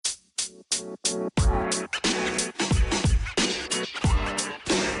Hey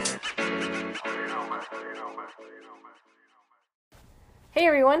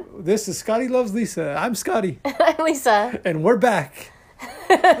everyone. This is Scotty Loves Lisa. I'm Scotty. I'm Lisa. And we're back.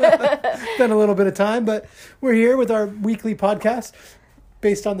 Been a little bit of time, but we're here with our weekly podcast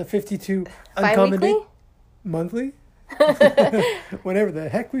based on the 52 Uncommon Bi-weekly? Dates. Monthly? Whenever the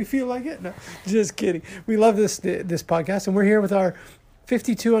heck we feel like it. No, just kidding. We love this podcast, and we're here with our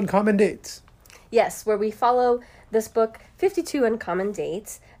 52 Uncommon Dates. Yes, where we follow this book, 52 Uncommon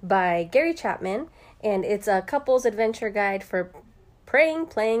Dates by Gary Chapman, and it's a couple's adventure guide for praying,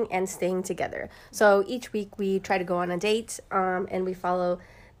 playing, and staying together. So each week we try to go on a date, and we follow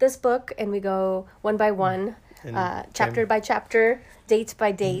this book, and we go one by one, chapter by chapter, date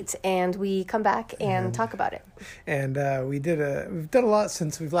by date, and we come back and talk about it. And we've done a lot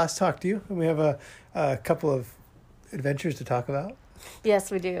since we've last talked to you, and we have a couple of adventures to talk about. Yes,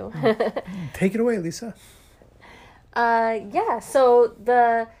 we do. Take it away, Lisa. So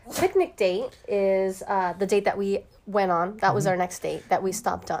the picnic date is the date that we went on. That was our next date that we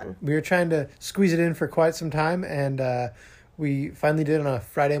stopped on. We were trying to squeeze it in for quite some time, and we finally did it on a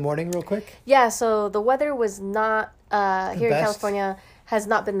Friday morning real quick. Yeah, so the weather was not, here in California, has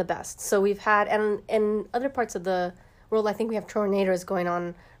not been the best. So we've had, and in other parts of the world, I think we have tornadoes going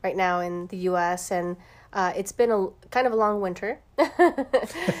on right now in the U.S., and it's been kind of a long winter.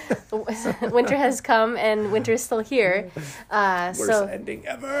 Winter has come, and winter is still here. Worst ending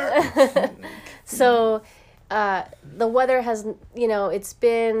ever. So the weather has, it's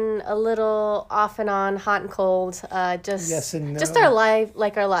been a little off and on, hot and cold. Yes and no. Just our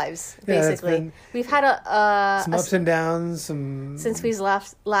lives, basically. We've had some ups and downs. Since we've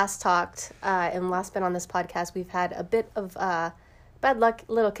last talked and last been on this podcast, we've had a bit of bad luck,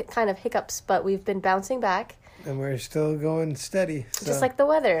 little kind of hiccups, but we've been bouncing back. And we're still going steady. So. Just like the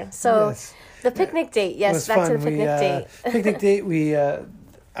weather. So yes. The picnic date. Yes, back to the picnic date. Picnic date,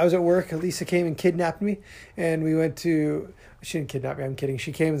 I was at work. Lisa came and kidnapped me. And we went to... She didn't kidnap me. I'm kidding.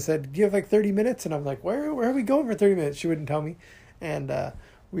 She came and said, do you have like 30 minutes? And I'm like, where are we going for 30 minutes? She wouldn't tell me. And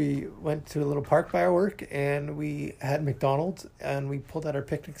we went to a little park by our work. And we had McDonald's. And we pulled out our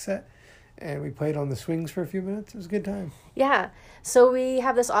picnic set. And we played on the swings for a few minutes. It was a good time. Yeah. So we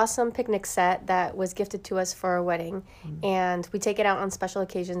have this awesome picnic set that was gifted to us for our wedding. Mm-hmm. And we take it out on special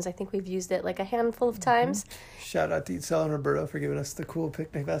occasions. I think we've used it like a handful of times. Mm-hmm. Shout out to Itzel and Roberto for giving us the cool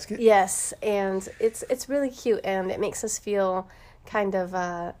picnic basket. Yes. And it's really cute. And it makes us feel kind of,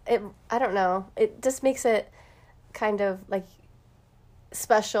 I don't know. It just makes it kind of like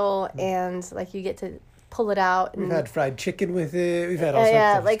special. Mm-hmm. And like you get to pull it out. And, we've had fried chicken with it. We've had all sorts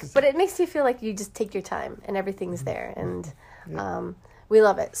of stuff. But it makes you feel like you just take your time and everything's there, and we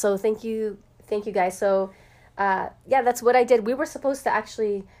love it. So thank you guys. So that's what I did. We were supposed to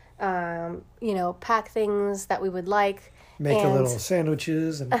actually pack things that we would like, make a little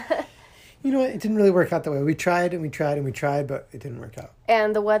sandwiches, and you know what? It didn't really work out that way. We tried and we tried and we tried, but it didn't work out.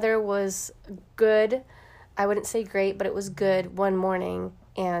 And the weather was good. I wouldn't say great, but it was good one morning.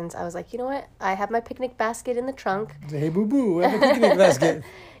 And I was like, you know what? I have my picnic basket in the trunk. Hey, boo-boo, I have a picnic basket.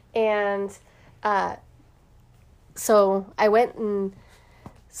 And so I went and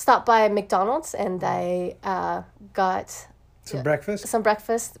stopped by McDonald's, and I got some breakfast. Some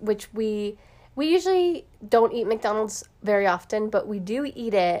breakfast, which we usually don't eat McDonald's very often, but we do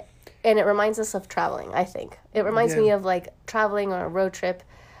eat it, and it reminds us of traveling, I think. It reminds me of, like, traveling on a road trip.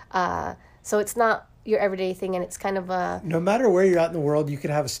 So it's not your everyday thing, and it's kind of a... No matter where you're at in the world, you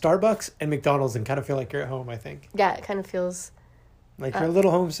could have a Starbucks and McDonald's and kind of feel like you're at home, I think. Yeah, it kind of feels... Like you're a little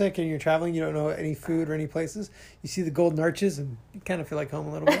homesick and you're traveling, you don't know any food or any places. You see the Golden Arches and you kind of feel like home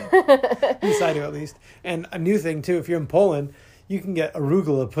a little bit. At least I do, at least. And a new thing, too, if you're in Poland, you can get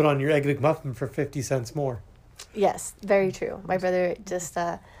arugula put on your Egg McMuffin for 50 cents more. Yes, very true. My brother just...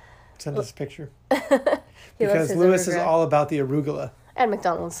 send us a picture. Because Lewis is all about the arugula. And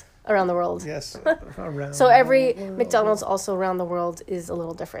McDonald's around the world. Yes, around. So every McDonald's also around the world is a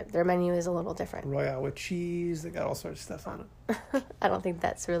little different. Their menu is a little different. Royale with cheese. They got all sorts of stuff on it. I don't think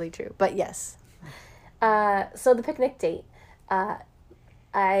that's really true, but yes. So the picnic date.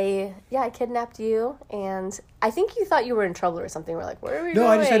 I kidnapped you, and I think you thought you were in trouble or something. We're like, where are we going?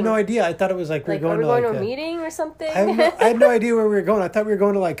 No, I just had no idea. I thought it was like we were going to a meeting or something. I had no idea where we were going. I thought we were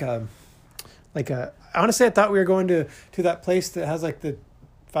going to honestly, I thought we were going to that place that has like the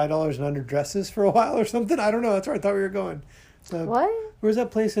 $5 and under dresses for a while or something. I don't know. That's where I thought we were going. So, what? Where's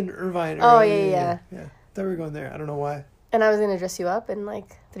that place in Irvine? Oh, yeah. I thought we were going there. I don't know why. And I was going to dress you up in like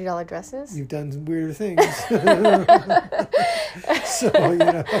 $3 dresses. You've done some weirder things. So,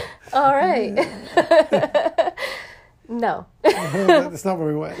 All right. No. That's not where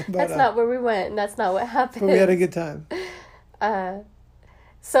we went. But, That's not where we went, and that's not what happened. But we had a good time.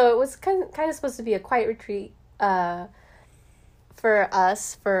 So it was kind of supposed to be a quiet retreat for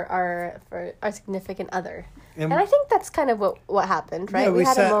us, for our significant other. And I think that's kind of what happened, right? Yeah, we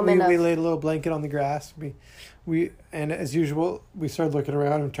had sat, a moment we laid a little blanket on the grass. We and as usual, we started looking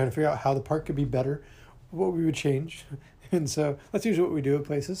around and trying to figure out how the park could be better, what we would change. And so that's usually what we do at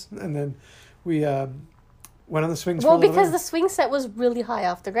places. And then we went on the swings for a little bit. Well, because the swing set was really high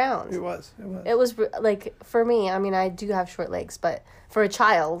off the ground. It was. It was like, for me, I mean, I do have short legs, but for a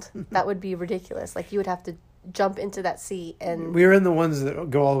child, that would be ridiculous. Like, you would have to jump into that seat and... We were in the ones that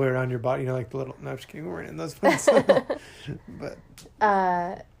go all the way around your body, like the little... No, I'm just kidding, we weren't in those ones.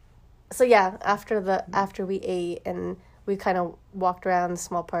 But... So yeah, after we ate and we kind of walked around the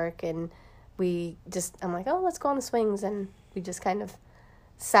small park, and I'm like, oh, let's go on the swings, and we just kind of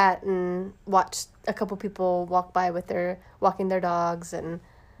sat and watched a couple people walk by walking their dogs, and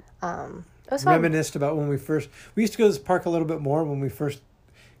it was fun. Reminisced about when we used to go to this park a little bit more when we first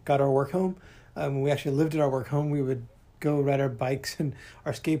got our work home. When we actually lived at our work home, we would go ride our bikes and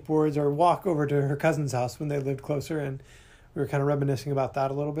our skateboards or walk over to her cousin's house when they lived closer, and we were kind of reminiscing about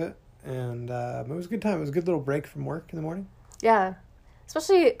that a little bit. And it was a good time. It was a good little break from work in the morning. Yeah.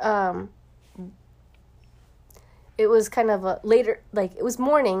 Especially, it was kind of a later, like, it was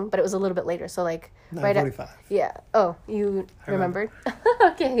morning, but it was a little bit later. So, like, 9:45. Yeah. Oh, you remembered?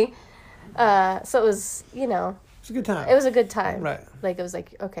 Okay. So it was, It was a good time. It was a good time. Right. Like, it was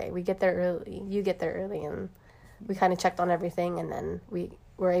like, okay, we get there early. You get there early. And we kind of checked on everything. And then we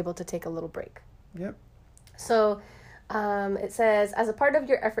were able to take a little break. Yep. So... it says, as a part of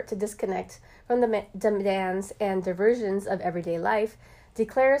your effort to disconnect from the demands and diversions of everyday life,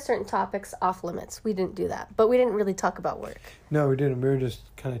 declare certain topics off limits. We didn't do that, but we didn't really talk about work. No, we didn't. We were just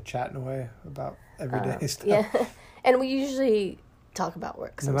kind of chatting away about everyday stuff. Yeah, and we usually talk about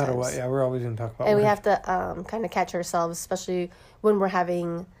work sometimes. No matter what, yeah, we're always going to talk about and work. We have to kind of catch ourselves, especially when we're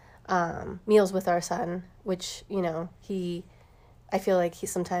having meals with our son, which, I feel like he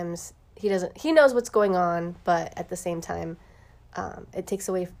knows what's going on, but at the same time, it takes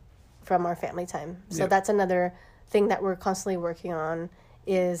away from our family time. So That's another thing that we're constantly working on,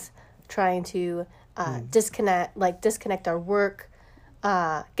 is trying to disconnect our work,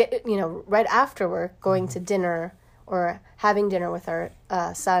 right after work, going to dinner or having dinner with our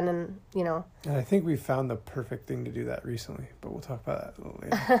son, and And I think we found the perfect thing to do that recently, but we'll talk about that a little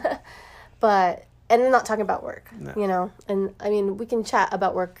later. And I'm not talking about work, No. and I mean, we can chat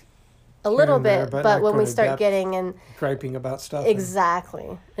about work a little bit, but when we start getting and griping about stuff,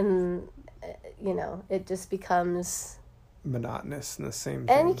 exactly, and it just becomes monotonous and the same and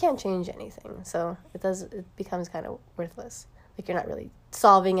thing. you can't change anything, so it becomes kind of worthless. Like, you're not really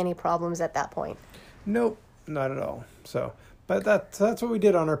solving any problems at that point. Nope, not at all. So, but that's what we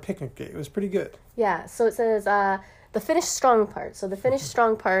did on our picnic date. It was pretty good. Yeah. So it says the finish strong part. So the finish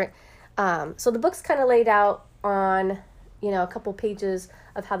strong part. So the book's kind of laid out on a couple pages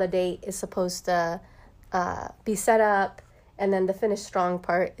of how the date is supposed to be set up, and then the finish strong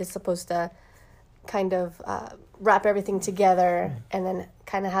part is supposed to kind of wrap everything together, and then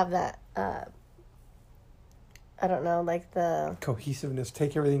kind of have that I don't know, like the cohesiveness,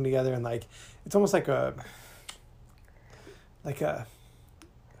 take everything together, and like it's almost like a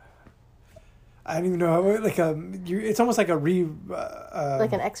I don't even know, it's almost like a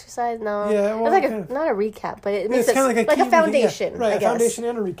like an exercise. No, yeah, well, it's like not a recap, but it makes it kind of like a foundation. Yeah, right, I guess. A foundation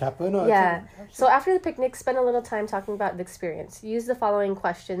and a recap. But no, yeah. So after the picnic, spend a little time talking about the experience. Use the following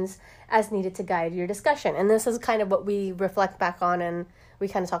questions as needed to guide your discussion. And this is kind of what we reflect back on, and we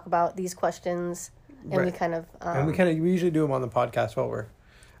kind of talk about these questions, and right. we kind of and we usually do them on the podcast while we're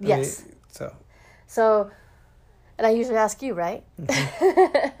yes. So, and I usually ask you, right?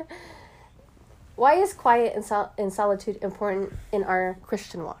 Mm-hmm. Why is quiet and solitude important in our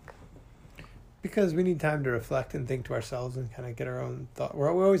Christian walk? Because we need time to reflect and think to ourselves and kind of get our own thought. We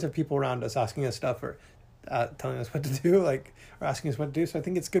always have people around us asking us stuff or telling us what to do, or asking us what to do. So I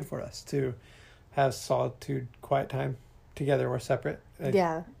think it's good for us to have solitude, quiet time together or separate.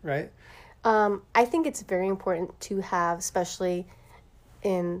 Yeah. Right? I think it's very important to have, especially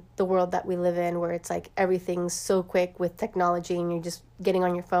in the world that we live in, where it's like everything's so quick with technology and you're just getting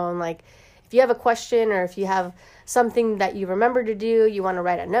on your phone. Like, if you have a question or if you have something that you remember to do, you want to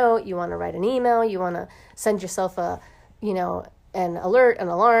write a note, you want to write an email, you want to send yourself an alert, an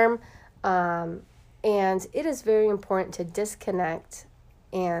alarm. And it is very important to disconnect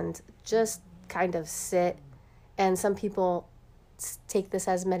and just kind of sit. And some people take this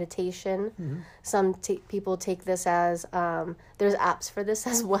as meditation. Mm-hmm. Some people take this as, there's apps for this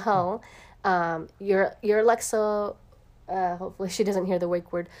as well. Your Alexa hopefully she doesn't hear the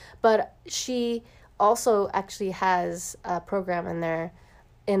wake word, but she also actually has a program in there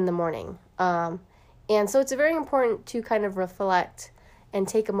in the morning. And so it's very important to kind of reflect and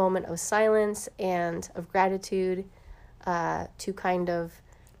take a moment of silence and of gratitude, to kind of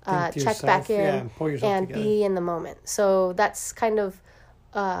check yourself, back in and pull yourself and together. be in the moment. So that's kind of,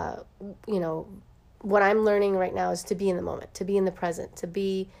 what I'm learning right now is to be in the moment, to be in the present, to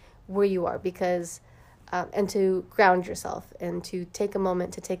be where you are, because, and to ground yourself and to take a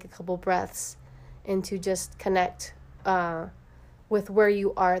moment to take a couple breaths and to just connect with where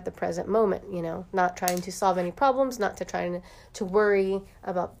you are at the present moment, not trying to solve any problems, not to trying to worry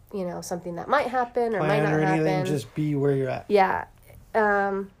about, something that might happen or might not happen. Just be where you're at. Yeah.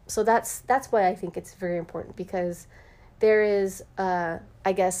 So that's why I think it's very important, because there is, I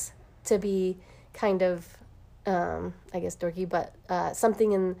guess, to be kind of, dorky, but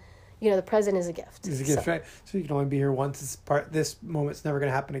something in, the present is a gift. It's a gift, right? So you can only be here once. This moment's never going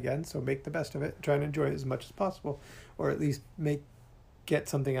to happen again. So make the best of it. Try and enjoy it as much as possible, or at least get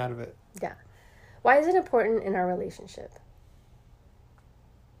something out of it. Yeah. Why is it important in our relationship?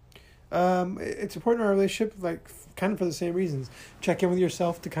 It's important in our relationship, like kind of for the same reasons. Check in with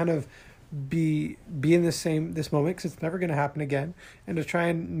yourself to kind of be in this moment, because it's never going to happen again, and to try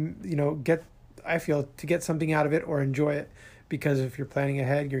and get something out of it or enjoy it. Because if you're planning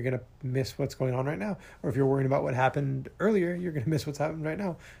ahead, you're going to miss what's going on right now. Or if you're worrying about what happened earlier, you're going to miss what's happened right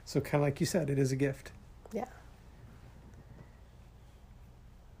now. So kind of like you said, it is a gift. Yeah.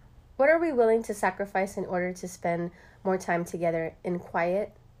 What are we willing to sacrifice in order to spend more time together in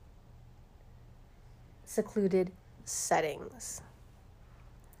quiet, secluded settings?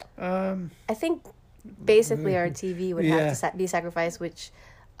 I think basically our TV would have to be sacrificed, which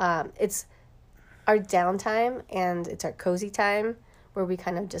it's our downtime and it's our cozy time where we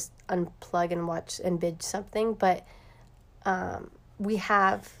kind of just unplug and watch and binge something. But we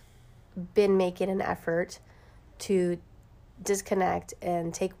have been making an effort to disconnect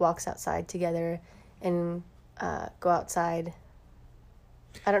and take walks outside together and go outside.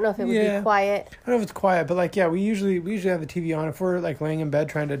 I don't know if it would be quiet. I don't know if it's quiet, but we usually have the TV on. If we're laying in bed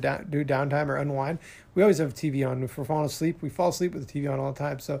trying to do downtime or unwind, we always have the TV on. If we're falling asleep, we fall asleep with the TV on all the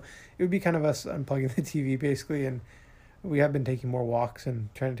time. So it would be kind of us unplugging the TV basically. And we have been taking more walks and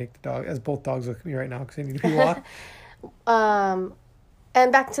trying to take the dog, as both dogs look at me right now because they need to be walked.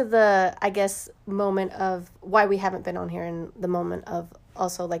 And back to the, I guess, moment of why we haven't been on here, and the moment of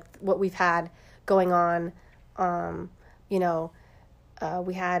also what we've had going on.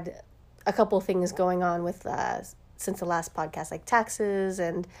 We had a couple things going on with since the last podcast, like taxes,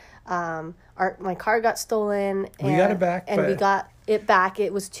 and my car got stolen. We got it back. And we got it back.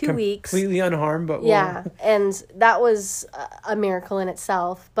 It was 2 weeks. Completely unharmed, but... Yeah, and that was a miracle in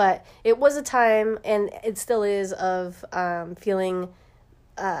itself. But it was a time, and it still is, of feeling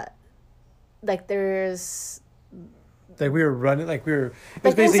like there's... Like we were running, it was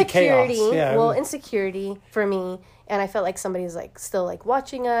like basically chaos. Yeah. Well, insecurity for me, and I felt like somebody's still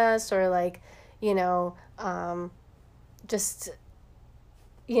watching us, or just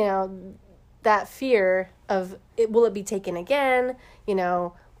that fear of will it be taken again?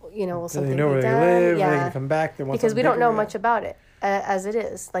 Will something they know be where done? they live, Yeah, they can come back. They want because we don't know bigger. much about it as it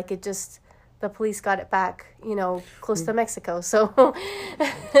is. The police got it back, close to Mexico. So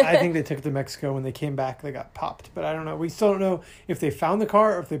I think they took it to Mexico. When they came back, they got popped. But I don't know. We still don't know if they found the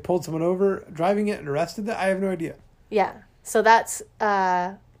car or if they pulled someone over driving it and arrested them. I have no idea. Yeah. So that's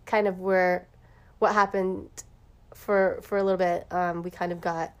kind of what happened for a little bit. We kind of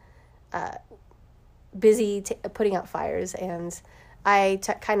got busy putting out fires, and I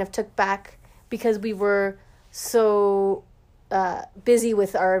kind of took back, because we were so... busy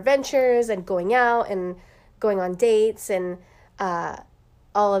with our adventures and going out and going on dates and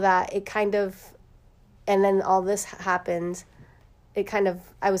all of that. It kind of, and then all this happened.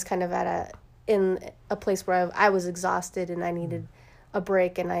 I was kind of in a place where I was exhausted and I needed a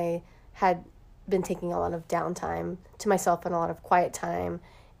break, and I had been taking a lot of downtime to myself and a lot of quiet time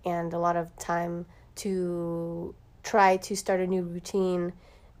and a lot of time to try to start a new routine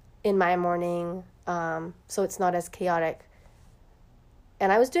in my morning, so it's not as chaotic.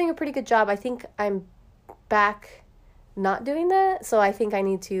 And I was doing a pretty good job. I think I'm back not doing that. So I think I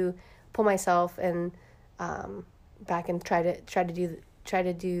need to pull myself and back and try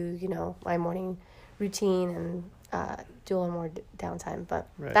to do my morning routine and do a little more downtime. But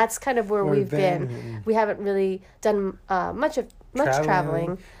that's kind of where we've been. We haven't really done much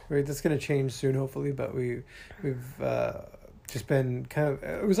traveling. Right, that's going to change soon, hopefully. But we've just been kind of...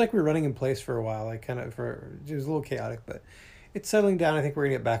 It was like we were running in place for a while. It was a little chaotic, but... It's settling down. I think we're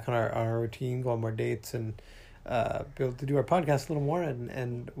going to get back on our routine, go on more dates, and be able to do our podcast a little more,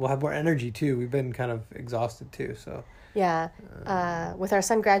 and we'll have more energy too. We've been kind of exhausted too, so. Yeah, with our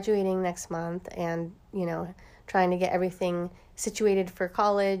son graduating next month, and trying to get everything situated for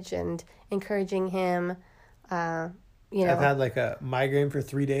college and encouraging him. I've had like a migraine for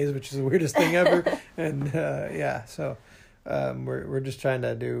 3 days, which is the weirdest thing ever, and so we're just trying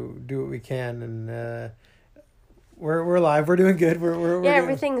to do what we can, and we're alive. We're doing good. We're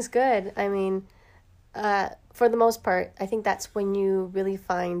everything's good. I mean, for the most part, I think that's when you really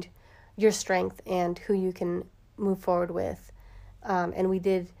find your strength and who you can move forward with. And we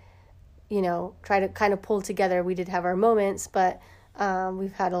did, try to kind of pull together. We did have our moments, but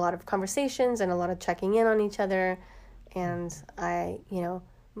we've had a lot of conversations and a lot of checking in on each other. And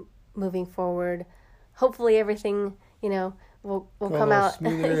moving forward, hopefully everything, will come out.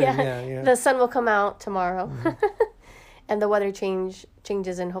 The sun will come out tomorrow. Mm-hmm. And the weather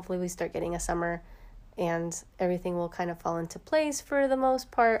changes, and hopefully we start getting a summer, and everything will kind of fall into place for the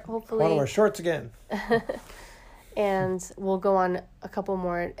most part, hopefully. One of our shorts again. And we'll go on a couple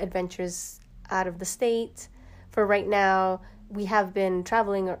more adventures out of the state. For right now, we have been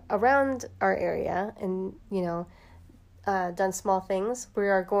traveling around our area and, done small things. We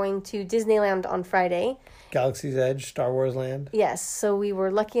are going to Disneyland on Friday. Galaxy's Edge, Star Wars Land. Yes, so we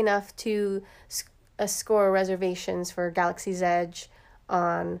were lucky enough to score reservations for Galaxy's Edge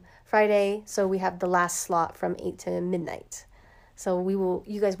on Friday. So we have the last slot from 8 to midnight. So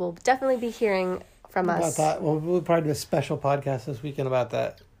you guys will definitely be hearing from us. About that. Well, we'll probably do a special podcast this weekend about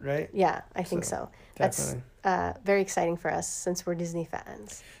that, right? Yeah, I think so. Definitely. That's very exciting for us since we're Disney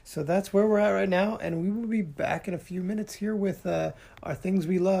fans. So that's where we're at right now, and we will be back in a few minutes here with our Things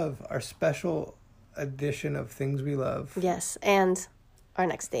We Love, our special edition of Things We Love. Yes, and our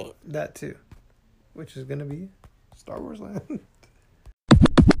next date. That too, which is going to be Star Wars Land.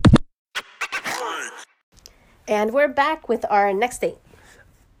 And we're back with our next date.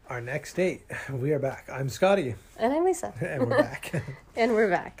 Our next date. We are back. I'm Scotty. And I'm Lisa. And we're back. And we're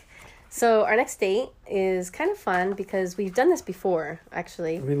back. So our next date is kind of fun because we've done this before,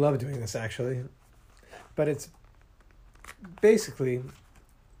 actually. We love doing this, actually. But it's basically...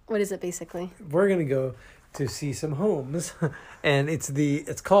 What is it, basically? We're going to go to see some homes. And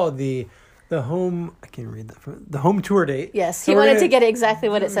it's called the home... I can't read that. The home tour date. Yes, he wanted to get exactly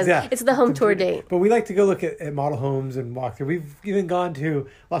what it says. Yeah, it's the home tour date. But we like to go look at model homes and walk through. We've even gone to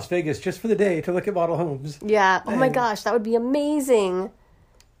Las Vegas just for the day to look at model homes. Yeah. Oh my gosh, that would be amazing.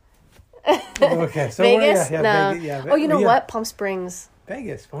 Okay, so Vegas? No. Vegas, oh, you know what? Palm Springs.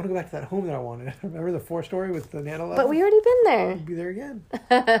 Vegas. I want to go back to that home that I wanted. Remember the 4-story with the Nano? But we already been there. We'll be there again.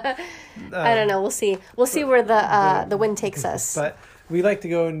 I don't know. We'll see. We'll see where the wind takes us. But we like to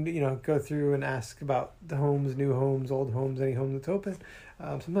go and go through and ask about the homes, new homes, old homes, any home that's open.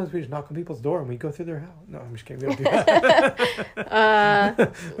 Sometimes we just knock on people's door and we go through their house. No, I'm just kidding. We don't do that.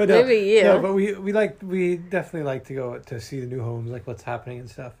 But no, maybe you. No, but we definitely like to go to see the new homes, like what's happening and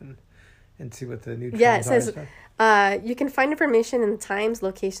stuff, and see what the new trends it says you can find information in the times,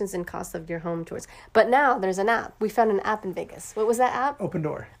 locations, and cost of your home tours. But now there's an app. We found an app in Vegas. What was that app? Open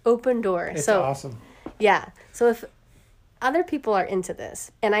Door. Open Door. It's awesome. Yeah. So if other people are into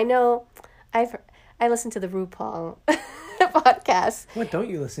this, and I know I listen to the RuPaul podcast. What don't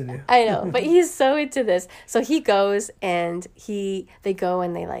you listen to? I know, but he's so into this. So he goes and they go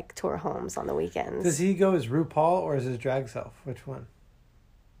and they like tour homes on the weekends. Does he go as RuPaul or as his drag self? Which one?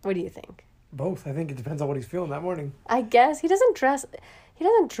 What do you think? Both. I think it depends on what he's feeling that morning. I guess he doesn't dress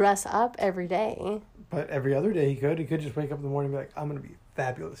up every day. But every other day he could. He could just wake up in the morning and be like, I'm going to be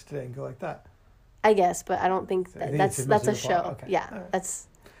fabulous today and go like that. I guess, but I don't think that's a show. Okay. Yeah, right. That's.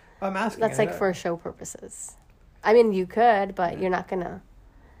 I'm asking. That's like for show purposes. I mean, you could, but you're not gonna.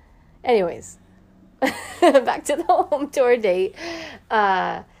 Anyways, back to the home tour date.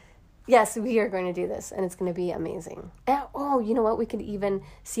 Yes, we are going to do this, and it's going to be amazing. And, you know what? We could even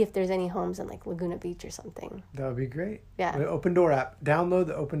see if there's any homes in like Laguna Beach or something. That would be great. Yeah. The Open Door app. Download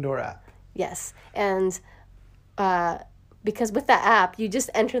the Open Door app. Yes, and because with that app, you just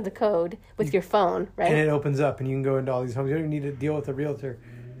enter the code with your phone, right? And it opens up, and you can go into all these homes. You don't even need to deal with a realtor.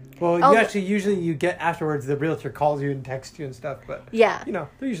 Well, usually you get afterwards, the realtor calls you and texts you and stuff, but yeah,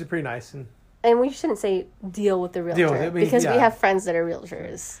 they're usually pretty nice. And we shouldn't say deal with the realtor because we have friends that are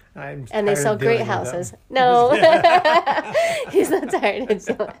realtors. And they sell great houses. No. He's not tired of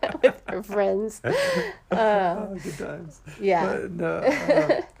dealing with our friends. Good times. Yeah.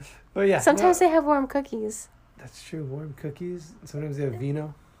 But yeah. Sometimes they have warm cookies. That's true. Warm cookies. Sometimes they have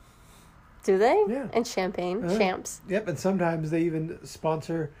vino. Do they? Yeah. And champagne. Champs. Yep. And sometimes they even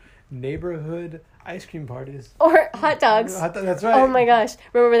sponsor neighborhood Ice cream parties. Or hot dogs. That's right. Oh my gosh.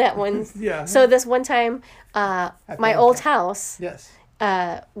 Remember that one? Yeah. So this one time, my old house Yes.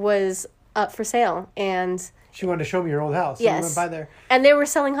 was up for sale. And She wanted to show me her old house. So yes. we went by there. And they were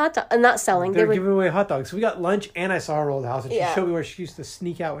selling hot dogs. Not selling. They were giving away hot dogs. So we got lunch and I saw her old house. And she Yeah. showed me where she used to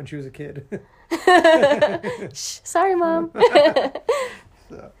sneak out when she was a kid. Shh, sorry, Mom.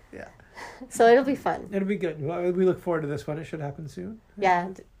 So, yeah. So it'll be fun. It'll be good. We look forward to this one. It should happen soon. Yeah.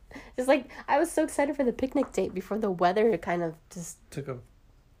 It's like, I was so excited for the picnic date before the weather kind of just... Took a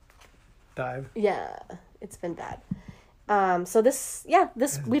dive. Yeah, it's been bad. So this,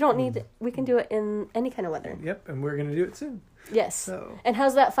 we don't need, we can do it in any kind of weather. Yep, and we're going to do it soon. Yes. So. And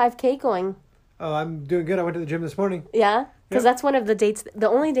how's that 5K going? Oh, I'm doing good. I went to the gym this morning. Yeah? Because Yep. that's one of the dates, the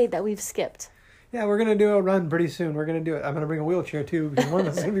only date that we've skipped. Yeah, we're going to do a run pretty soon. We're going to do it. I'm going to bring a wheelchair too because one of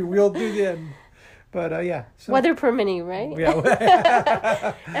us is going to be wheeled through the end. But yeah. So, Weather permitting, right?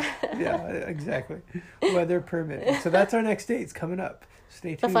 Yeah. Yeah, exactly. Weather permitting. So that's our next date. It's coming up.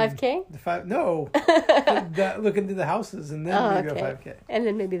 Stay The tuned. 5K? No. Look into the houses and then maybe a 5K. And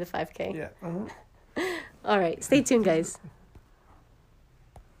then maybe the 5K. Yeah. Uh-huh. All right. Stay tuned, guys.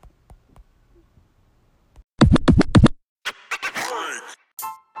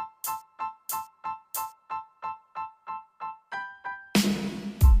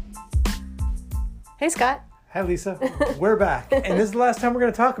 Hey, Scott. Hi, Lisa. We're back. And this is the last time we're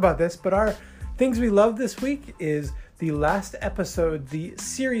going to talk about this, but our things we love this week is the last episode, the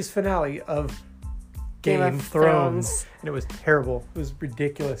series finale of Game of Thrones. And it was terrible. It was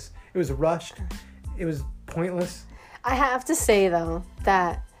ridiculous. It was rushed. It was pointless. I have to say, though,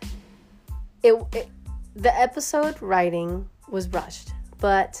 that the episode writing was rushed,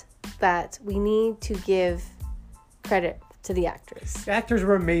 but that we need to give credit to the actors. The actors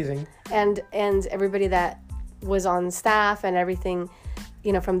were amazing. And everybody that was on staff and everything,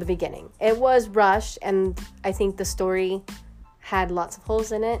 from the beginning. It was rushed, and I think the story had lots of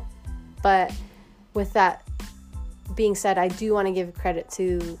holes in it. But with that being said, I do want to give credit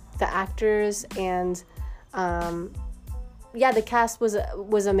to the actors and, the cast was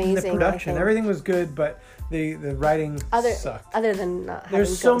amazing. The production, everything was good, but the writing sucked. Other than not having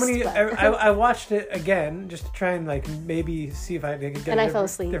There's so ghosts, many. but... I watched it again just to try and maybe see if I could get I fell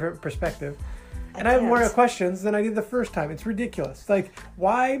asleep. different perspective. And I have more questions than I did the first time. It's ridiculous. Like,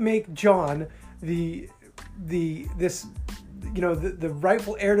 why make Jon the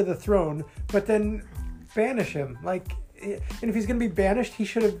rightful heir to the throne, but then banish him? Like, and if he's going to be banished, he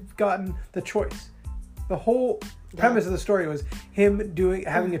should have gotten the choice. The whole premise of the story was him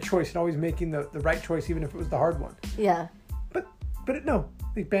having a choice and always making the right choice, even if it was the hard one. Yeah. But no,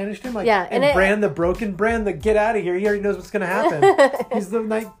 they banished him. And Bran the get out of here. He already knows what's going to happen. He's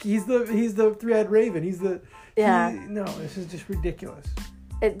the three-eyed raven. No, this is just ridiculous.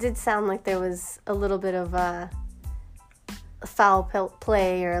 It did sound like there was a little bit of foul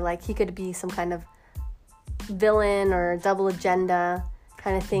play, or like he could be some kind of villain or double agenda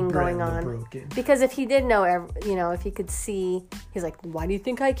kind of thing going on. Because if he did know, if he could see, he's like, why do you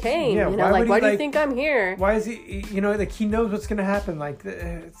think I came? Yeah, why do you think I'm here? Why is he, he knows what's going to happen. Like,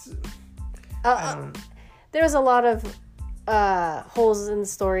 it's... There was a lot of holes in the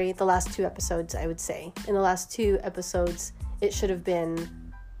story the last 2 episodes, I would say. In the last 2 episodes, it should have been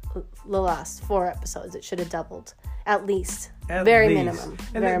the last 4 episodes. It should have doubled. At least. Minimum.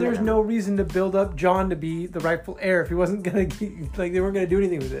 And there's no reason to build up Jon to be the rightful heir if he wasn't going to, they weren't going to do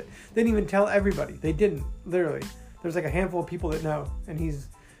anything with it. They didn't even tell everybody. They didn't, literally. There's a handful of people that know, and he's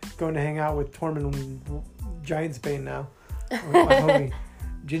going to hang out with Tormund Giantsbane now. My homie,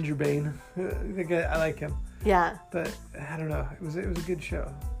 Gingerbane. I like him. Yeah. But, I don't know. It was a good show.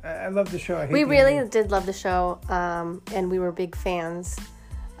 I love the show. We really did love the show, and we were big fans.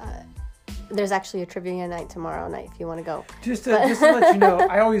 There's actually a trivia night tomorrow night if you want to go. Just to let you know,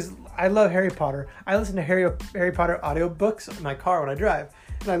 I love Harry Potter. I listen to Harry Potter audiobooks in my car when I drive.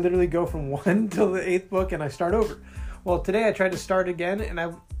 And I literally go from 1 till the 8th book and I start over. Well, today I tried to start again and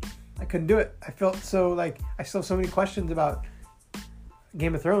I couldn't do it. I felt so I still have so many questions about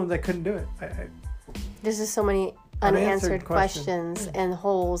Game of Thrones. I couldn't do it. There's just so many unanswered questions and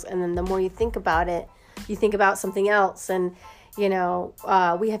holes. And then the more you think about it, you think about something else. And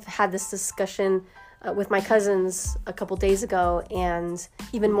we have had this discussion with my cousins a couple days ago, and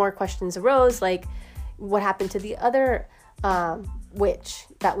even more questions arose, like what happened to the other witch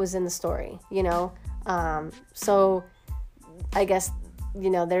that was in the story, So I guess,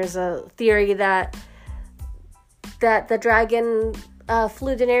 there's a theory that the dragon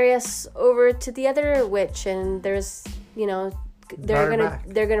flew Daenerys over to the other witch, and there's, they're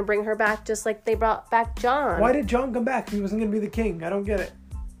gonna bring her back just like they brought back Jon. Why did Jon come back if he wasn't gonna be the king? I don't get it.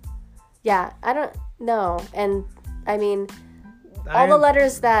 Yeah, I don't know. And I mean, all the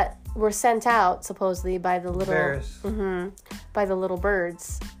letters that were sent out supposedly by the little by the little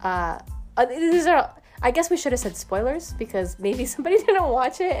birds. These are. I guess we should have said spoilers because maybe somebody didn't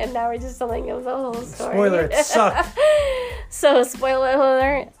watch it and now we're just telling them the whole story. Spoiler, it sucked. So, spoiler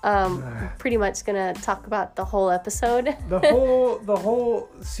alert. Pretty much gonna talk about the whole episode. The whole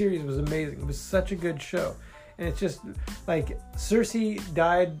series was amazing. It was such a good show. And it's just like Cersei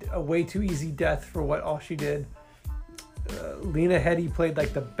died a way too easy death for what all she did. Lena Headey played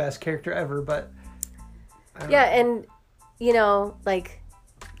like the best character ever, but yeah, and you know, like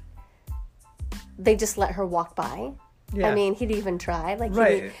they just let her walk by. Yeah. I mean, he didn't even try. Like,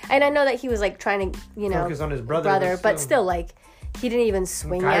 right. And I know that he was like trying to, you know, focus on his brother, but still, like, he didn't even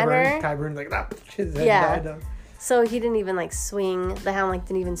swing at her. Qyburn, like, his head died. So he didn't even like swing. The hound like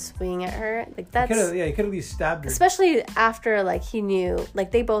didn't even swing at her. Like that's he could have at least stabbed her. Especially after like he knew,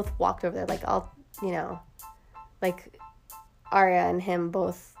 like they both walked over there. Like like Arya and him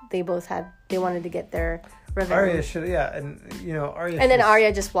both. They wanted to get their revenge. Arya should, and you know, Arya. And then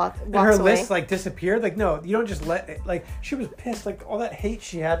Arya just walks and her away. list like disappeared. Like, no, you don't just let it, like she was pissed. Like all that hate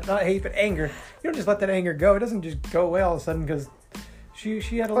she had, not hate but anger. You don't just let that anger go. It doesn't just go away all of a sudden because she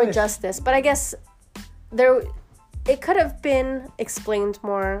had a list. Or justice, but I guess it could have been explained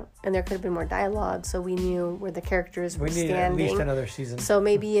more, and there could have been more dialogue, so we knew where the characters were standing. We need at least another season. So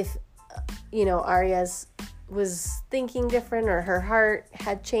maybe if you know Arya's was thinking different or her heart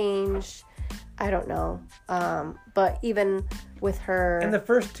had changed. I don't know. But even with her... In the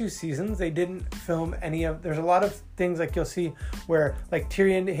first 2 seasons, they didn't film any of... There's a lot of things like you'll see where like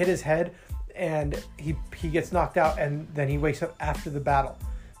Tyrion hit his head and he gets knocked out and then he wakes up after the battle.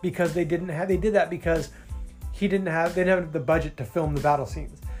 Because they did that because they didn't have the budget to film the battle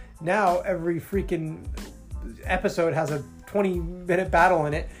scenes. Now every freaking episode has a 20-minute battle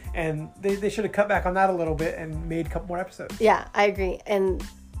in it, and they should have cut back on that a little bit and made a couple more episodes. Yeah, I agree. And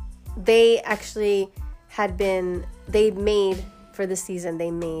they actually made for this season,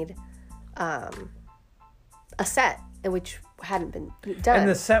 they made a set which hadn't been done. And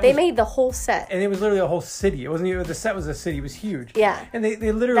the set they made the whole set. And it was literally a whole city. It wasn't even, the set was a city. It was huge. Yeah. And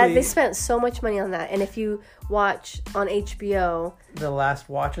they literally... They spent so much money on that. And if you watch on HBO... The Last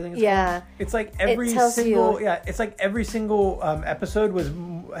Watch, I think it's called. It's like every single... it's like every single episode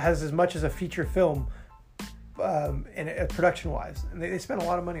has as much as a feature film in production-wise. And they spent a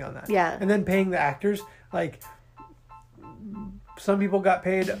lot of money on that. Yeah. And then paying the actors, like... Some people got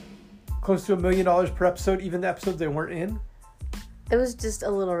paid close to $1 million per episode, even the episodes they weren't in. It was just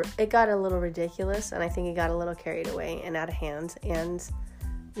it got a little ridiculous, and I think it got a little carried away and out of hand. And,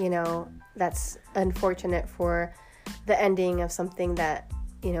 you know, that's unfortunate for the ending of something that,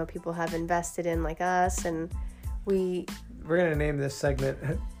 you know, people have invested in like us. And we're going to name this segment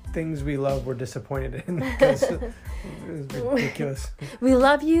Things We Love We're Disappointed In. Because it was ridiculous. We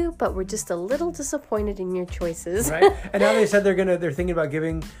love you, but we're just a little disappointed in your choices. Right? And now they said they're thinking about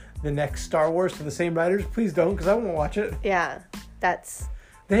giving the next Star Wars to the same writers. Please don't, because I won't watch it. Yeah.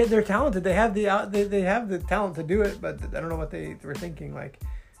 They're talented. They have the talent to do it, but I don't know what they were thinking. Like,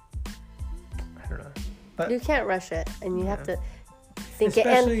 I don't know. But you can't rush it, and you have to think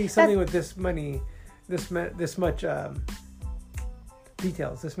especially something with this money, this much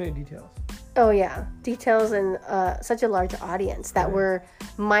details, this many details. Oh yeah, details and such a large audience that were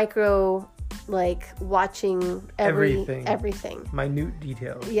micro, like watching everything. Minute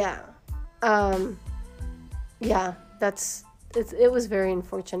details. Yeah, yeah. It was very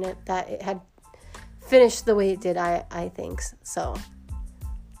unfortunate that it had finished the way it did. I think so.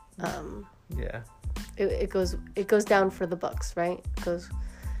 Yeah. It goes down for the books, right? It goes.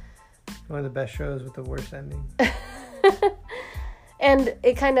 One of the best shows with the worst ending. And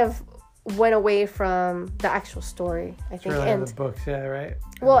it kind of went away from the actual story, I think. And the books, yeah, right.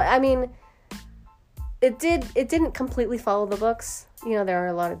 Well, I mean, it didn't completely follow the books. You know, there are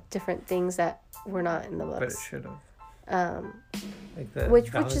a lot of different things that were not in the books. But it should have. Like the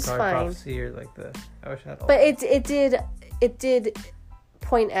which is fine. Prophecy or like the I wish I had all. But it did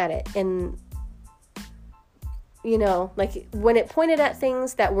point at it, and you know, like when it pointed at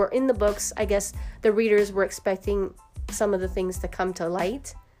things that were in the books, I guess the readers were expecting some of the things to come to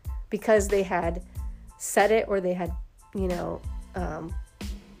light because they had said it or they had, you know,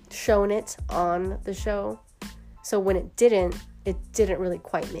 shown it on the show. So when it didn't really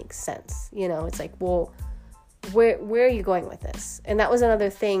quite make sense. You know, it's like, well, where are you going with this? And that was another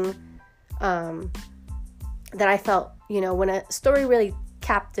thing that I felt, you know, when a story really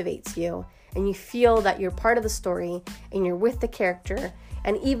captivates you and you feel that you're part of the story and you're with the character,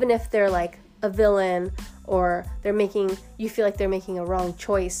 and even if they're like a villain or you feel like they're making a wrong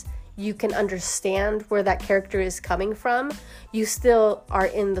choice, you can understand where that character is coming from, you still are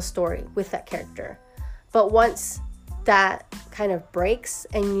in the story with that character. But once that kind of breaks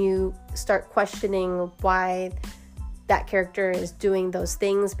and you start questioning why that character is doing those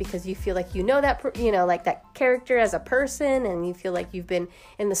things, because you feel like you know that like that character as a person, and you feel like you've been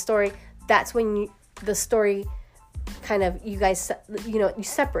in the story, that's when the story kind of, you guys, you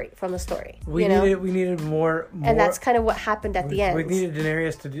separate from the story. We needed more, and that's kind of what happened at the end. We needed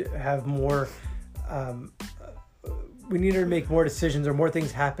Daenerys to have more. We needed her to make more decisions, or more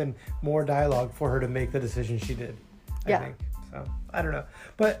things happen, more dialogue for her to make the decisions she did. I think so. I don't know,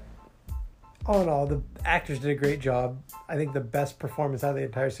 but all in all, the actors did a great job. I think the best performance out of the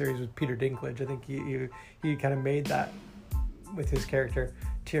entire series was Peter Dinklage. I think he kind of made that with his character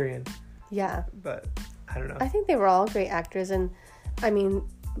Tyrion. Yeah, but I don't know. I think they were all great actors, and I mean,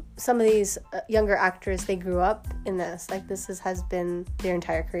 some of these younger actors, they grew up in this. Like, this has been their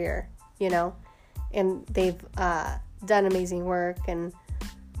entire career, and they've done amazing work. And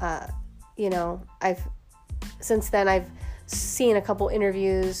since then I've seen a couple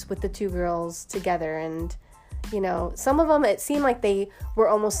interviews with the two girls together, and some of them, it seemed like they were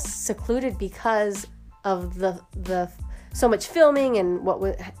almost secluded because of the so much filming and what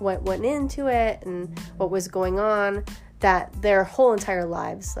went into it and what was going on, that their whole entire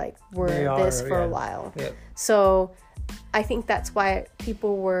lives were for a while. Yep. So I think that's why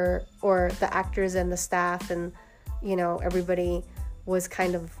people were, or the actors and the staff and everybody was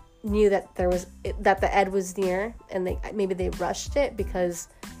kind of knew that that the end was near, and they rushed it because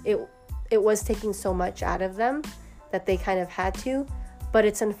it was taking so much out of them that they kind of had to. But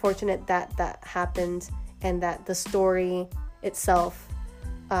it's unfortunate that happened, and that the story itself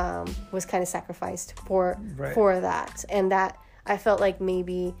was kind of sacrificed for that, and that I felt like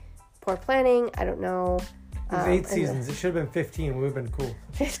maybe poor planning. I don't know. It was 8 seasons. It should have been 15. Would have been cool.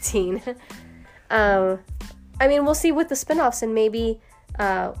 15. I mean, we'll see with the spinoffs, and maybe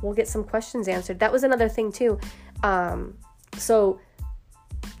we'll get some questions answered. That was another thing too. So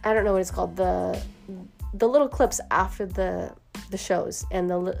I don't know what it's called. The little clips after the shows, and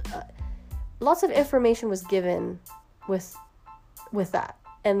lots of information was given with that.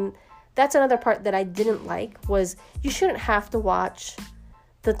 And that's another part that I didn't like, was you shouldn't have to watch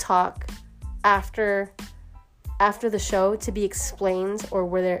the talk after the show to be explained, or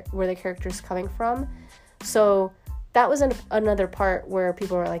where the character's coming from. So that was another part where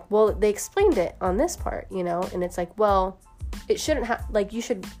people were like, well, they explained it on this part, and it's like, well, it shouldn't have, you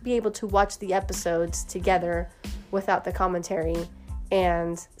should be able to watch the episodes together without the commentary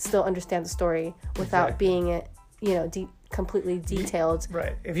and still understand the story without being completely detailed.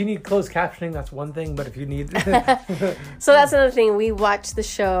 Right. If you need closed captioning, that's one thing, but if you need So that's another thing. We watch the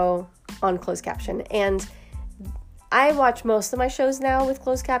show on closed caption, and I watch most of my shows now with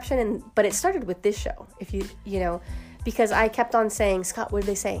closed caption, but it started with this show. If because I kept on saying, Scott, what did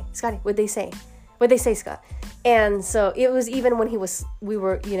they say? Scotty, what did they say? What did they say, Scott? And so it was, even when he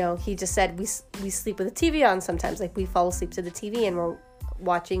just said we sleep with the TV on sometimes. We fall asleep to the TV and we're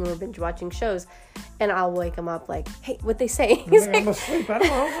binge watching shows, and I'll wake him up like, hey, what'd they say? He's I'm asleep. I don't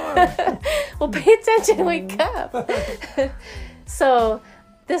know. Well, pay attention, wake up. So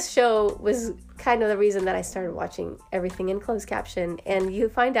this show was kind of the reason that I started watching everything in closed caption, and you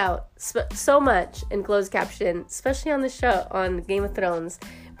find out so much in closed caption, especially on the show, on Game of Thrones,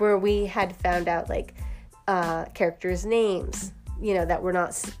 where we had found out characters' names,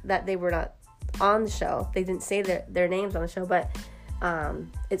 that they were not on the show. They didn't say their names on the show, but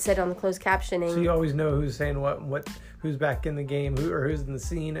it said on the closed captioning. So you always know who's saying what who's back in the game, who's in the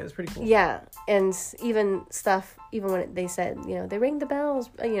scene. It was pretty cool. Yeah, and even when they said, they ring the bells,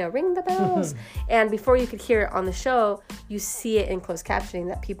 ring the bells. And before you could hear it on the show, you see it in closed captioning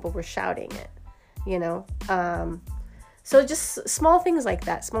that people were shouting it, So just small things like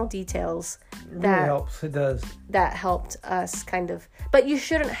that, small details. It really helps. It does. That helped us kind of, but you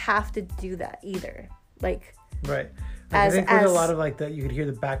shouldn't have to do that either. Right. I think there's a lot of that. You could hear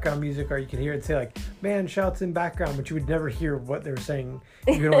the background music, or you could hear it say man shouts in background, but you would never hear what they were saying.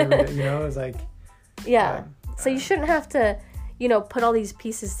 You could only read it, It was yeah. So you shouldn't have to, put all these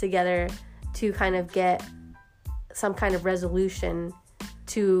pieces together to kind of get some kind of resolution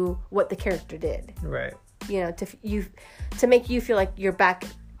to what the character did. Right. To make you feel like you're back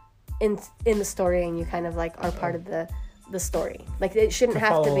in the story, and you kind of are part of the story. It shouldn't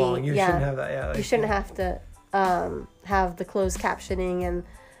have to be. Along. You shouldn't have that. Yeah. You shouldn't have to have the closed captioning and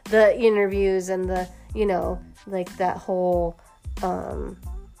the interviews and the that whole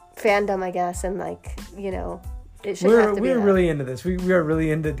fandom, I guess, and it shouldn't have to be. We're really into this. We are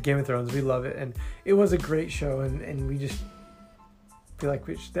really into Game of Thrones. We love it, and it was a great show, and we just feel like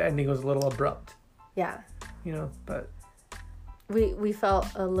the ending was a little abrupt. Yeah. You know, but we felt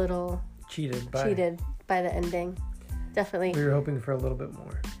a little cheated by the ending. Definitely. We were hoping for a little bit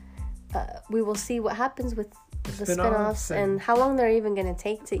more. We will see what happens with the spin-offs and how long they're even going to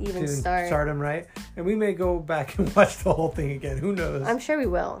take to even start them, right? And we may go back and watch the whole thing again. Who knows? I'm sure we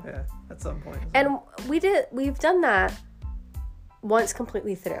will. Yeah, at some point. And we've done that once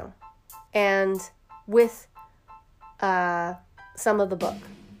completely through. And with some of the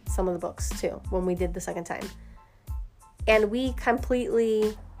books too, when we did the second time. And we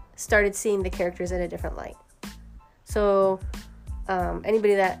completely started seeing the characters in a different light. So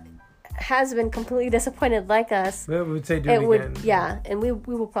anybody that has been completely disappointed like us, we would say do it again. Yeah, and we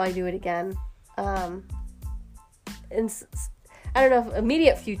will probably do it again. And I don't know if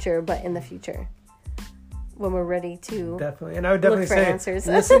immediate future, but in the future, when we're ready to definitely. And I would definitely say answers.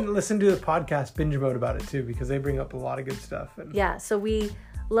 listen to the podcast Binge Mode about it too, because they bring up a lot of good stuff. And yeah, so we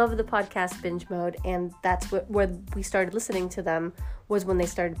love the podcast Binge Mode, and that's where we started listening to them, was when they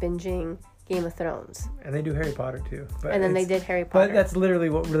started binging Game of Thrones. And they do Harry Potter too. But and then they did Harry Potter. But that's literally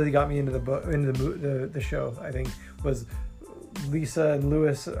what really got me into the show, I think, was Lisa and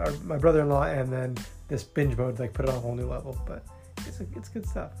Lewis, my brother-in-law, and then this Binge Mode put it on a whole new level. But it's good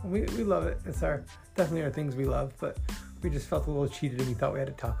stuff. We love it. It's definitely our things we love, but we just felt a little cheated and we thought we had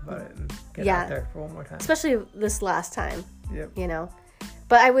to talk about it and get out there for one more time. Especially this last time. Yep. You know.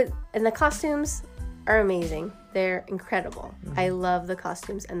 But and the costumes are amazing. They're incredible. Mm-hmm. I love the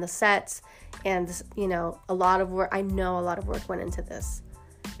costumes and the sets, and a lot of work. I know a lot of work went into this,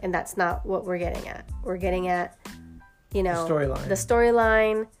 and that's not what we're getting at. We're getting at, the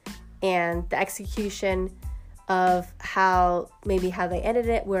storyline, and the execution of how they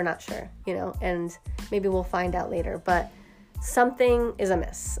edited it. We're not sure, and maybe we'll find out later. But something is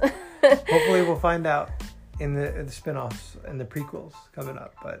amiss. Hopefully, we'll find out in the spin-offs and the prequels coming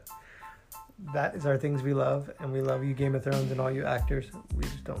up, but that is our things we love, and we love you, Game of Thrones, and all you actors. We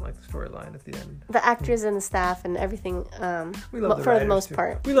just don't like the storyline at the end. The actors and the staff and everything, we love for the most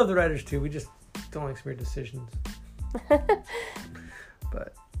part. We love the writers too. We just don't like some weird decisions.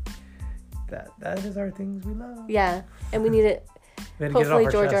 But that is our things we love. Yeah, and we need it. Hopefully,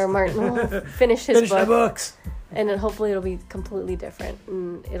 George R. Martin will finish his the books. And then hopefully it'll be completely different,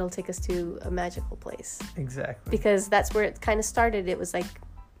 and it'll take us to a magical place. Exactly. Because that's where it kind of started. It was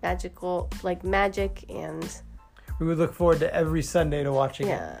magical, magic, and we would look forward to every Sunday to watching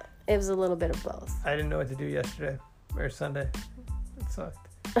it. Yeah, it was a little bit of both. I didn't know what to do yesterday or Sunday. It sucked.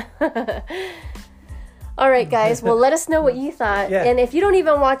 All right, guys. Well, let us know what you thought. Yeah. And if you don't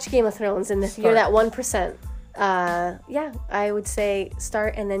even watch Game of Thrones, and if you're that 1%, I would say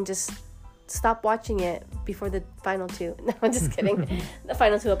start and then just stop watching it before the final two. No, I'm just kidding. The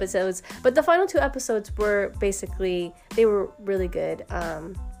final two episodes. But the final two episodes were basically, they were really good.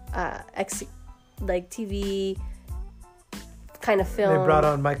 TV kind of film. They brought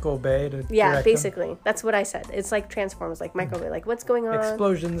on Michael Bay to direct basically. them. That's what I said. It's like Transformers, Michael Bay. What's going on?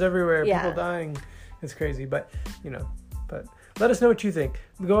 Explosions everywhere, people dying. It's crazy, but let us know what you think.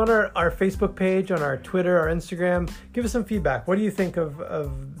 Go on our Facebook page, on our Twitter, our Instagram. Give us some feedback. What do you think of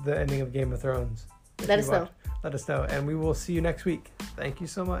the ending of Game of Thrones? Let us know. Let us know. And we will see you next week. Thank you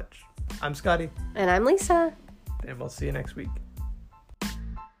so much. I'm Scotty. And I'm Lisa. And we'll see you next week.